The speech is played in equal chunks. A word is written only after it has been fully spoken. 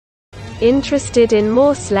Interested in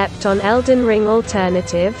more slept-on Elden Ring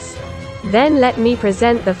alternatives? Then let me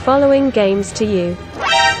present the following games to you.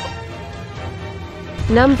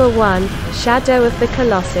 Number 1, Shadow of the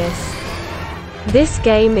Colossus. This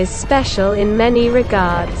game is special in many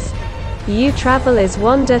regards. You travelers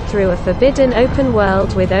wander through a forbidden open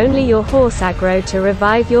world with only your horse aggro to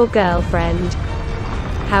revive your girlfriend.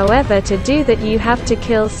 However, to do that you have to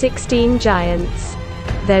kill 16 giants.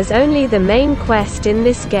 There's only the main quest in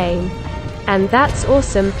this game. And that's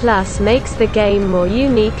awesome, plus makes the game more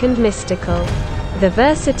unique and mystical. The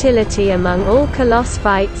versatility among all Colossus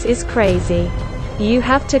fights is crazy. You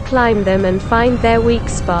have to climb them and find their weak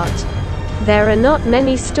spot. There are not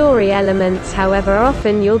many story elements, however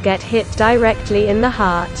often you'll get hit directly in the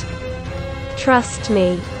heart. Trust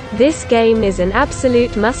me, this game is an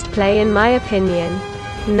absolute must-play in my opinion.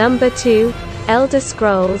 Number 2, Elder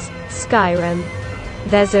Scrolls, Skyrim.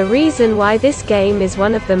 There's a reason why this game is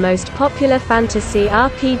one of the most popular fantasy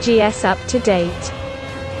RPGs up to date.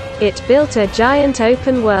 It built a giant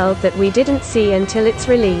open world that we didn't see until its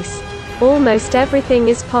release. Almost everything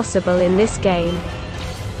is possible in this game.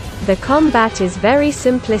 The combat is very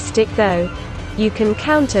simplistic though. You can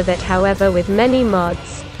counter that, however, with many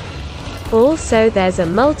mods. Also, there's a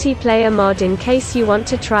multiplayer mod in case you want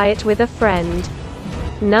to try it with a friend.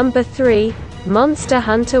 Number 3, Monster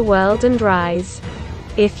Hunter World and Rise.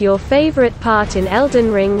 If your favorite part in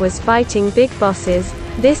Elden Ring was fighting big bosses,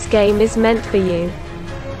 this game is meant for you.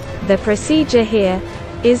 The procedure here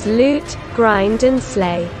is loot, grind and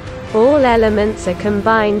slay. All elements are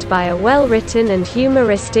combined by a well-written and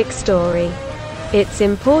humoristic story. It's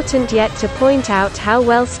important yet to point out how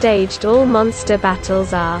well staged all monster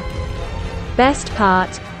battles are. Best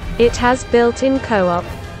part, it has built-in co-op.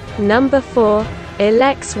 Number 4,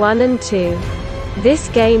 Elex 1 and 2. This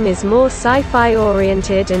game is more sci-fi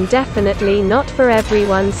oriented and definitely not for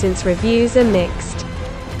everyone since reviews are mixed.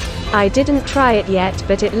 I didn't try it yet,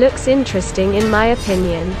 but it looks interesting in my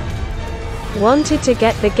opinion. Wanted to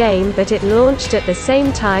get the game, but it launched at the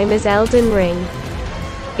same time as Elden Ring.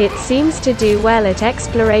 It seems to do well at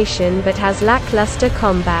exploration but has lackluster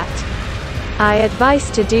combat. I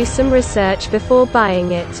advise to do some research before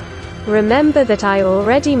buying it. Remember that I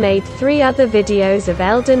already made 3 other videos of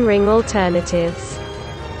Elden Ring alternatives.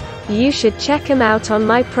 You should check them out on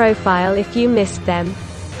my profile if you missed them.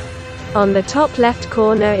 On the top left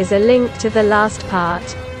corner is a link to the last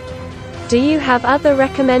part. Do you have other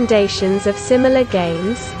recommendations of similar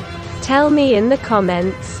games? Tell me in the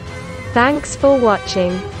comments. Thanks for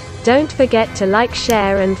watching. Don't forget to like,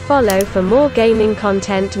 share and follow for more gaming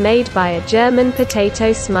content made by a German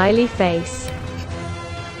potato smiley face.